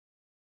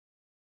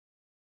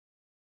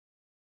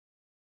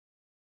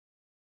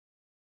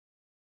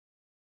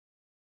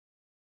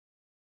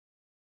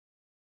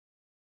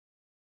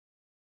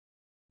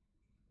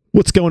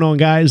What's going on,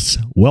 guys?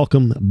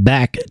 Welcome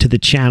back to the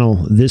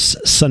channel this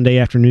Sunday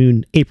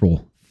afternoon,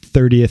 April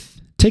 30th,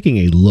 taking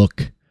a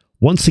look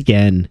once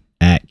again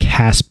at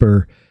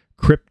Casper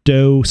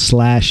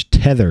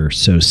crypto/tether,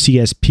 so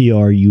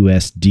CSPR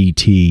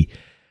USDT.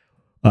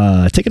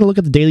 Taking a look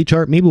at the daily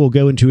chart. Maybe we'll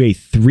go into a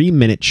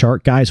 3-minute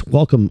chart. Guys,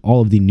 welcome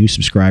all of the new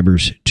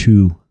subscribers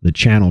to the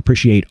channel.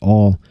 Appreciate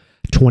all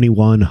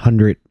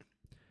 2,100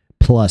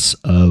 plus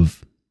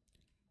of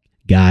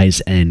guys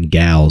and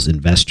gals,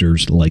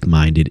 investors,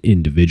 like-minded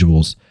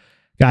individuals.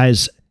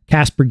 Guys,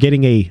 Casper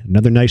getting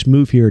another nice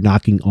move here,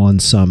 knocking on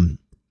some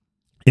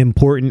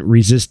important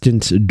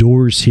resistance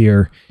doors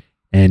here,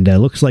 and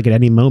looks like at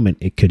any moment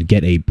it could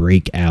get a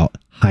breakout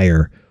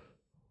higher.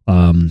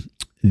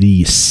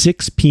 The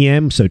 6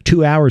 p.m., so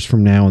 2 hours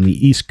from now on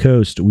the East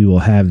Coast, we will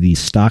have the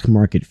stock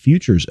market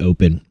futures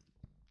open,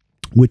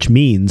 which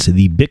means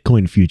the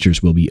Bitcoin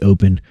futures will be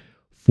open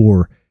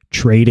for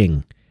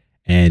trading.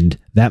 And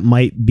that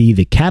might be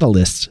the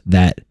catalyst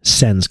that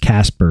sends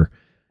Casper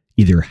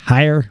either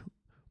higher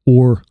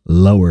or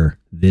lower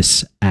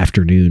this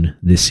afternoon,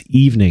 this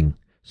evening.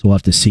 So we'll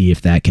have to see if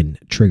that can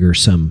trigger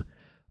some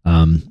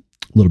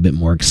little bit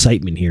more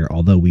excitement here,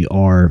 although we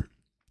are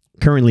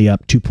currently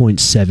up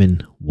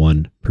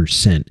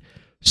 2.71%.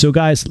 So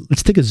guys,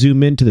 let's take a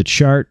zoom into the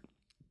chart.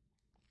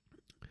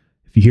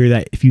 If you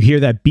hear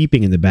that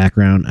beeping in the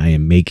background, I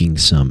am making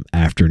some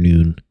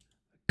afternoon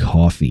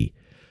coffee.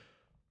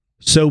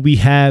 So we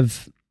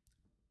have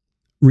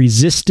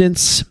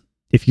resistance.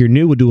 If you're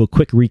new, we'll do a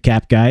quick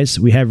recap, guys.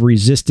 We have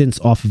resistance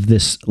off of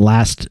this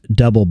last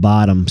double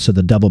bottom. So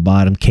the double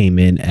bottom came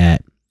in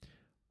at,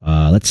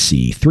 let's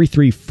see,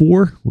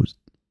 334 was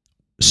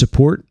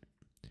support,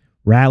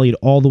 rallied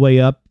all the way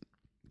up,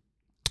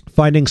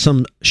 finding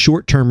some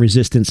short-term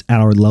resistance at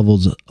our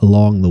levels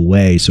along the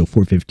way. So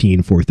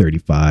 415,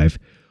 435,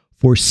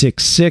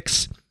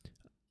 466,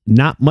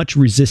 not much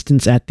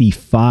resistance at the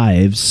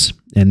fives,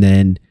 and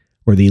then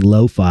or the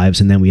low fives,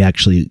 and then we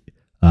actually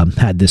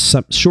had this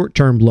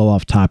short-term blow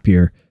off top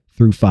here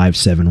through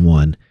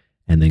 571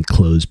 and then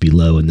closed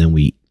below, and then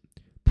we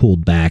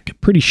pulled back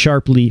pretty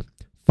sharply,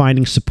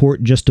 finding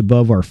support just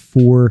above our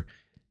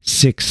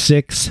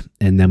 466,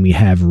 and then we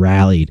have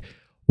rallied.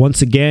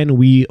 Once again,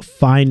 we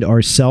find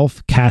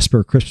ourselves,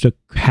 Casper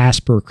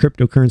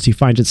cryptocurrency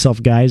finds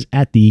itself, guys,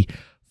 at the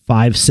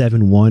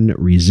 571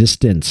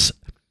 resistance.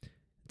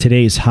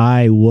 Today's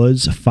high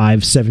was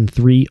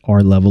 573.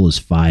 Our level is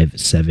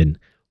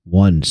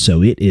 571.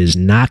 So it is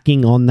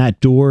knocking on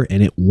that door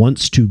and it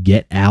wants to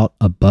get out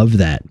above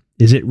that.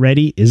 Is it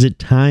ready? Is it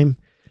time?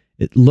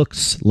 It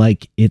looks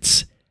like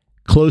it's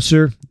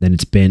closer than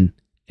it's been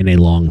in a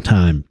long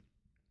time.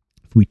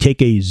 If we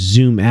take a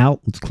zoom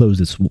out, let's close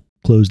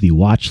the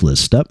watch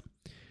list up.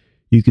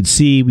 You can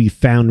see we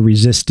found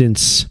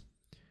resistance.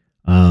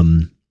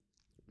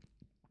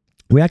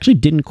 We actually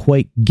didn't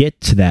quite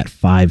get to that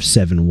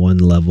 571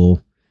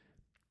 level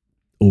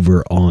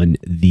over on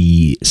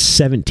the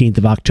 17th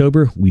of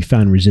October. We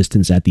found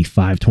resistance at the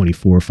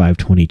 524,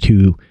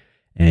 522,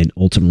 and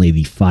ultimately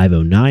the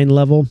 509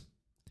 level.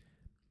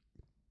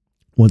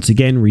 Once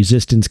again,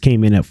 resistance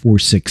came in at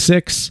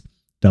 466,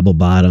 double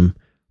bottom,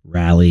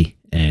 rally,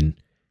 and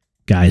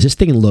guys, this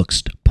thing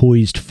looks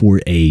poised for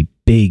a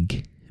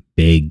big,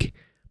 big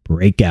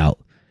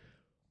breakout.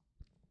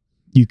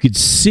 You could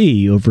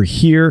see over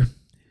here,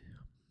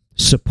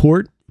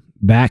 support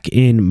back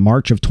in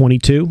March of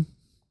 22,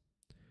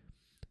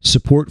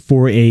 support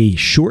for a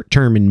short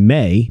term in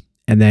May,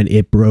 and then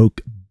it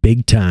broke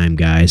big time,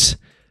 guys.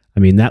 I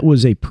mean, that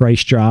was a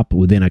price drop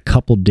within a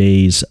couple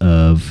days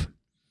of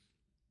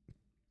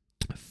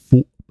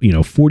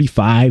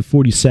 45,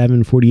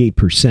 47,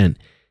 48%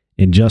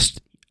 in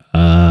just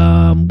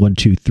 1,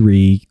 2,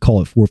 3,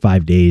 call it 4 or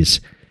 5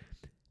 days.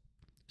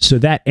 So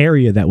that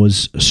area that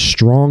was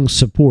strong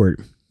support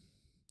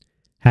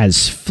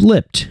has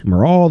flipped, and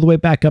we're all the way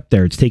back up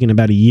there. It's taken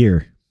about a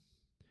year,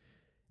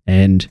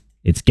 and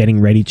it's getting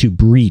ready to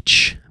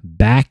breach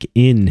back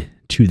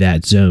into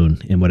that zone.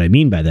 And what I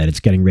mean by that,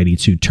 it's getting ready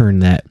to turn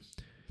that,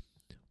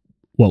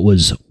 what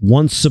was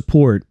once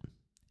support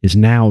is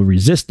now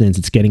resistance.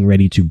 It's getting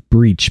ready to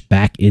breach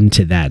back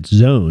into that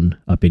zone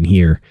up in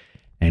here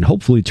and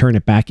hopefully turn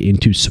it back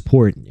into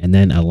support and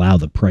then allow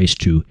the price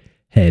to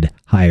head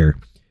higher.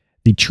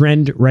 The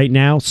trend right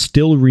now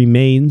still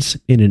remains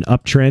in an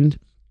uptrend,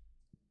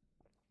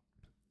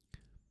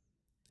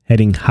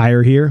 heading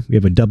higher here. We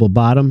have a double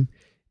bottom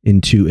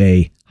into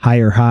a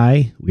higher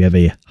high. We have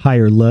a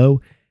higher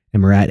low,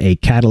 and we're at a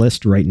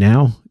catalyst right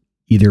now.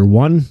 Either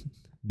one,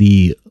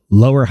 the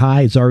lower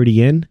high is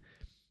already in,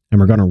 and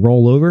we're going to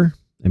roll over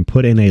and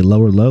put in a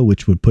lower low,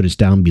 which would put us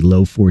down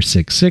below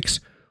 466,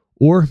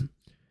 or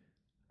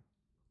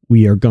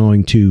we are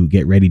going to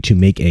get ready to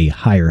make a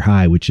higher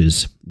high, which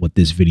is what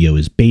this video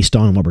is based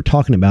on and what we're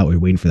talking about. We're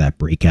waiting for that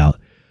breakout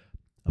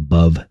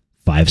above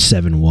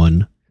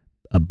 571,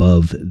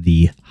 above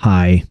the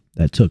high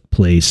that took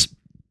place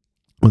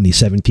on the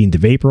 17th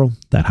of April.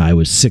 That high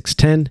was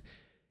 610,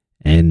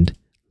 and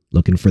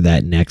looking for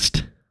that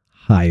next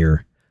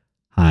higher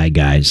high,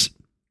 guys.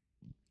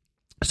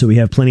 So we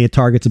have plenty of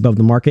targets above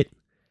the market.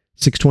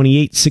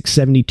 628,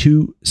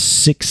 672,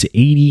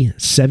 680,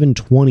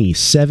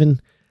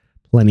 727.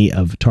 Plenty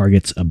of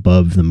targets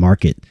above the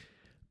market.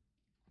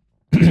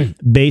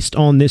 Based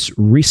on this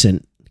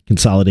recent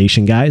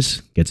consolidation,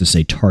 guys, gets us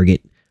a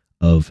target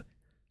of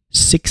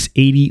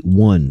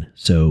 681.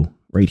 So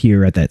right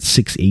here at that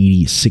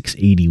 680,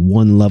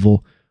 681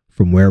 level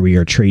from where we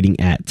are trading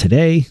at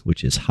today,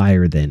 which is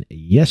higher than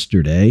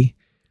yesterday,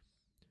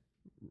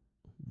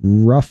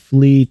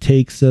 roughly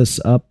takes us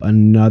up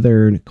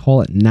another,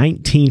 call it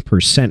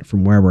 19%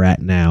 from where we're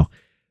at now,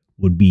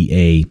 would be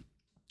a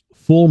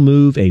full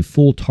move, a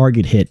full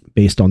target hit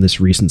based on this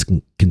recent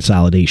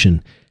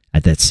consolidation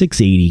at that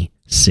 680,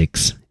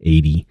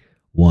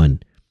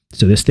 681.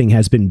 So this thing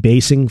has been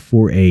basing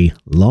for a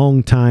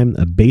long time,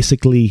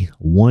 basically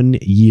 1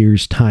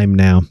 year's time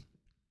now.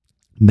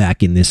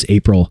 Back in this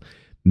April,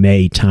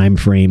 May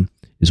timeframe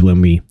is when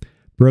we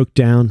broke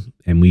down,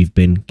 and we've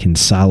been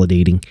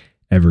consolidating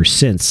ever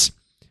since.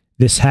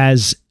 This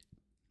has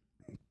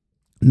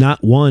not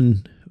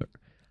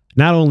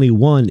only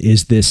one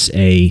is this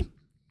a,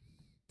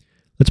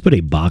 let's put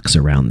a box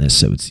around this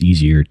so it's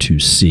easier to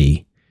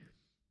see.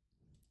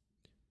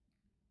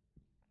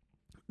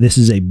 This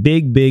is a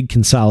big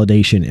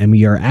consolidation, and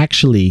we are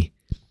actually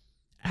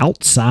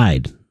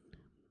outside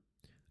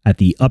at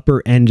the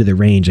upper end of the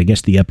range. I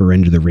guess the upper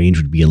end of the range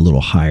would be a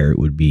little higher. It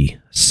would be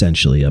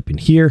essentially up in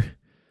here.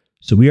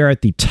 So we are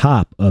at the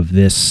top of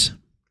this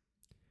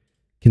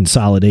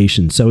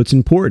consolidation. So it's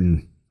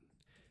important.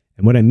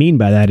 And what I mean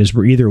by that is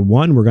we're either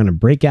one, we're going to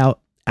break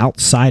out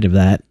outside of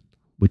that,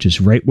 which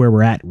is right where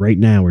we're at right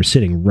now. We're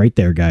sitting right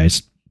there,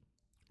 guys.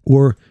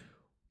 Or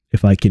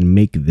if I can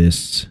make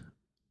this,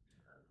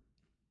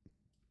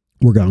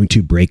 we're going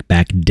to break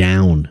back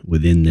down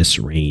within this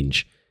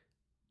range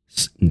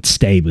and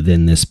stay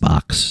within this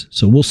box.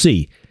 So we'll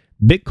see.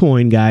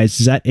 Bitcoin, guys,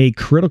 is at a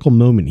critical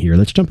moment here.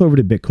 Let's jump over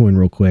to Bitcoin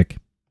real quick.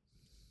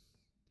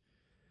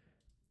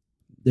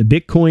 The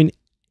Bitcoin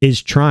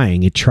is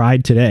trying. It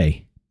tried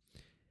today.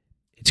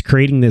 It's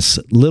creating this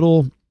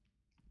little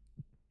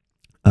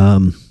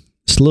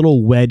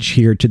wedge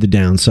here to the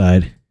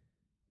downside,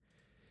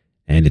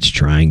 and it's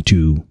trying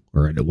to,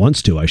 or it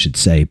wants to, I should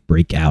say,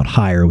 break out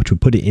higher, which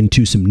would put it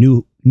into some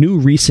new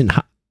recent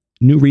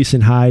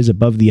highs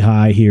above the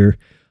high here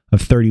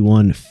of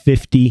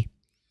 3150.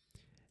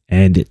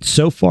 And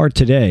so far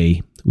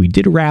today, we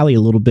did rally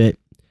a little bit.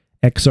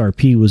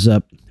 XRP was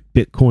up,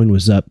 Bitcoin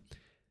was up,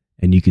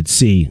 and you could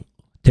see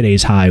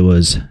today's high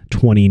was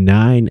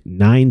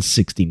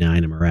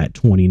 29,969, and we're at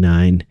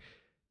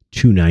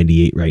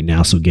 29,298 right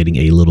now. So getting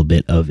a little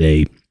bit of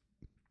a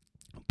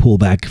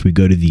pullback. If we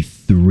go to the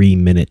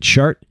 3-minute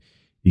chart,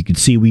 you can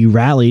see we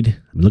rallied. I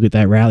mean, look at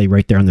that rally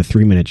right there on the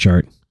 3-minute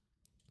chart,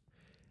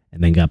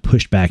 and then got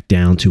pushed back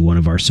down to one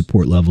of our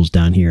support levels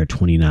down here at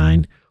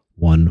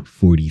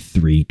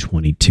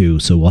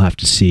 29,143.22. So we'll have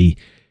to see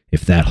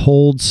if that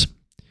holds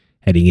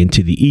heading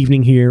into the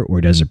evening here, or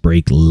does it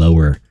break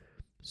lower.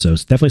 So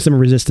it's definitely some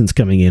resistance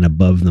coming in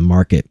above the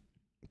market.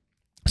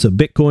 So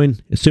Bitcoin,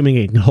 assuming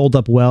it can hold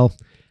up well,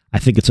 I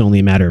think it's only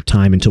a matter of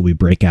time until we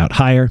break out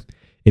higher.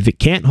 If it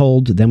can't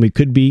hold, then we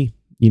could be,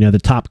 the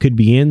top could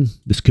be in.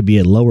 This could be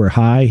a lower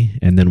high,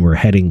 and then we're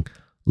heading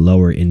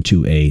lower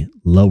into a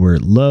lower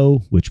low,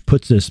 which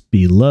puts us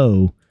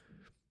below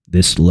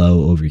this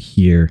low over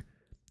here,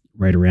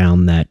 right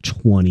around that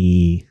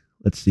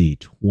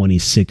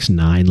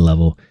 26.9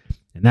 level.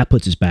 And that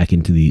puts us back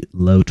into the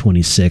low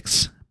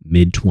 26,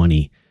 mid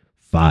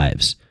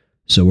 25s.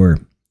 So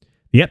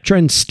the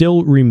uptrend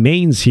still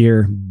remains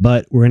here,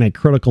 but we're in a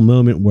critical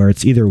moment where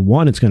it's either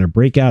one, it's going to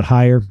break out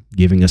higher,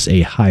 giving us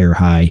a higher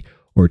high,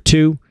 or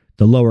two,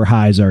 the lower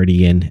high is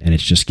already in, and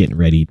it's just getting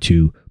ready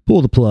to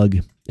pull the plug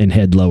and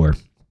head lower.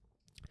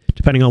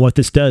 Depending on what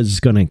this does, it's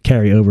going to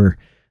carry over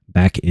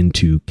back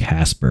into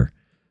Casper.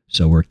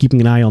 So we're keeping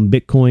an eye on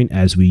Bitcoin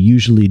as we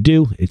usually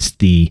do. It's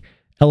the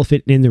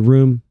elephant in the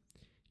room.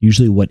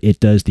 Usually what it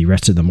does, the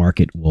rest of the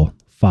market will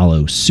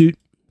follow suit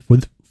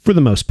for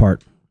the most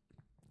part.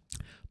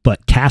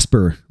 But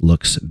Casper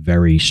looks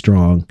very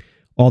strong.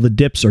 All the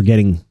dips are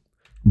getting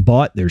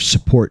bought. There's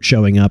support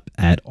showing up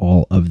at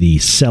all of the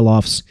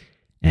sell-offs,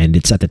 and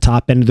it's at the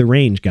top end of the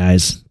range,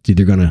 guys. It's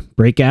either going to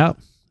break out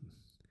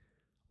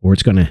or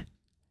it's going to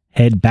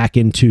head back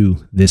into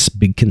this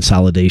big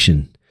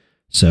consolidation.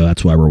 So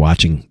that's why we're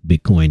watching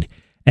Bitcoin.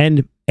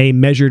 And a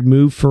measured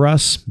move for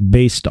us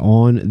based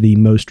on the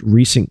most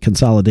recent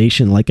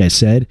consolidation, like I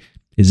said,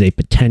 is a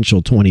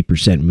potential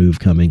 20% move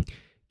coming.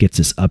 Gets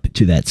us up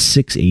to that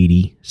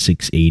 680,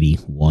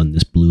 681,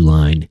 this blue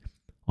line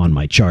on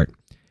my chart.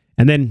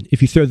 And then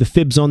if you throw the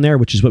fibs on there,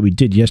 which is what we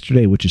did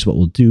yesterday, which is what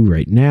we'll do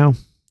right now,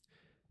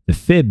 the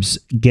fibs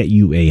get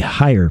you a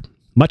higher,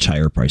 much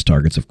higher price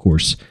targets, of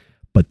course.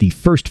 But the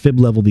first fib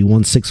level, the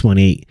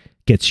 1618,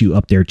 gets you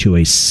up there to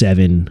a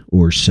 7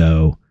 or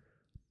so,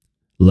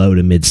 low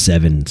to mid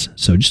 7s.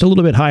 So just a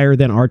little bit higher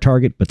than our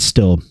target, but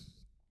still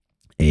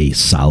a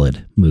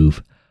solid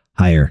move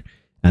higher.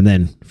 And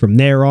then from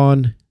there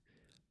on,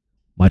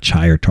 much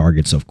higher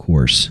targets, of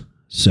course.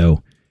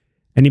 So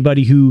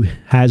Anybody who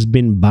has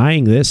been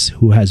buying this,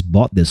 who has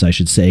bought this, I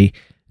should say,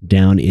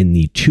 down in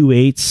the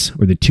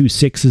 2.8s or the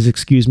 2.6s,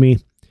 excuse me.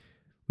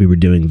 We were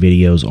doing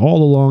videos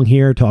all along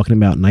here talking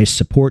about nice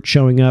support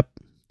showing up,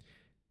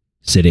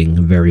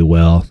 sitting very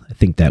well. I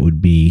think that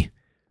would be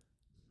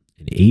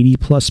an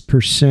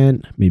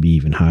 80+%, maybe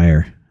even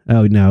higher.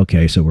 Oh, no,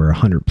 okay, so we're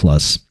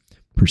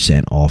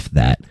 100+% off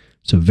that.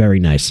 So very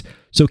nice.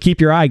 So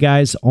keep your eye,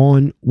 guys,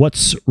 on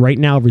what's right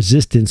now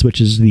resistance, which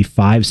is the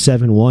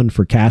 571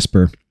 for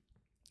Casper.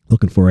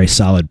 Looking for a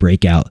solid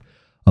breakout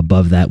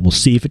above that. We'll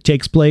see if it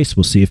takes place.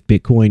 We'll see if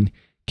Bitcoin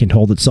can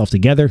hold itself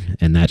together,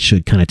 and that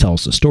should kind of tell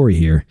us the story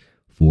here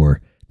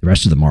for the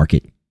rest of the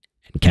market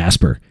and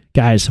Casper.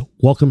 Guys,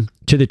 welcome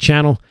to the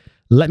channel.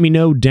 Let me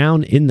know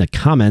down in the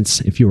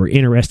comments if you are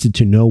interested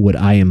to know what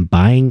I am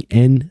buying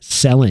and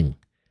selling.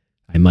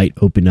 I might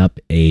open up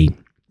a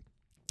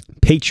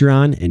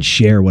Patreon and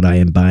share what I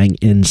am buying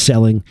and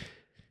selling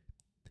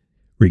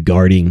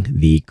regarding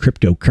the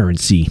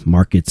cryptocurrency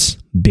markets,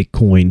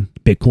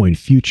 Bitcoin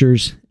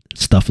futures,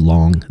 stuff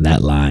along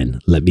that line.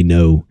 Let me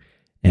know,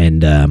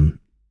 and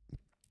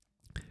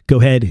go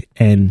ahead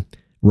and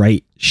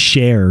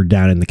share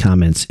down in the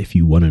comments if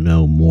you want to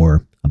know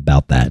more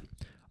about that.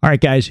 All right,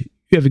 guys, you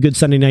have a good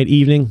Sunday night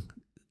evening.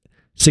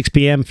 6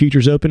 p.m.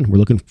 futures open. We're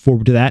looking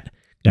forward to that.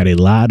 Got a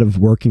lot of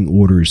working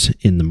orders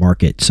in the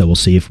market, so we'll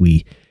see if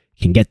we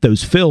can get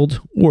those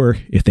filled or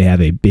if they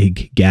have a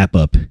big gap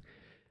up.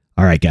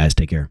 All right, guys,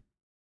 take care.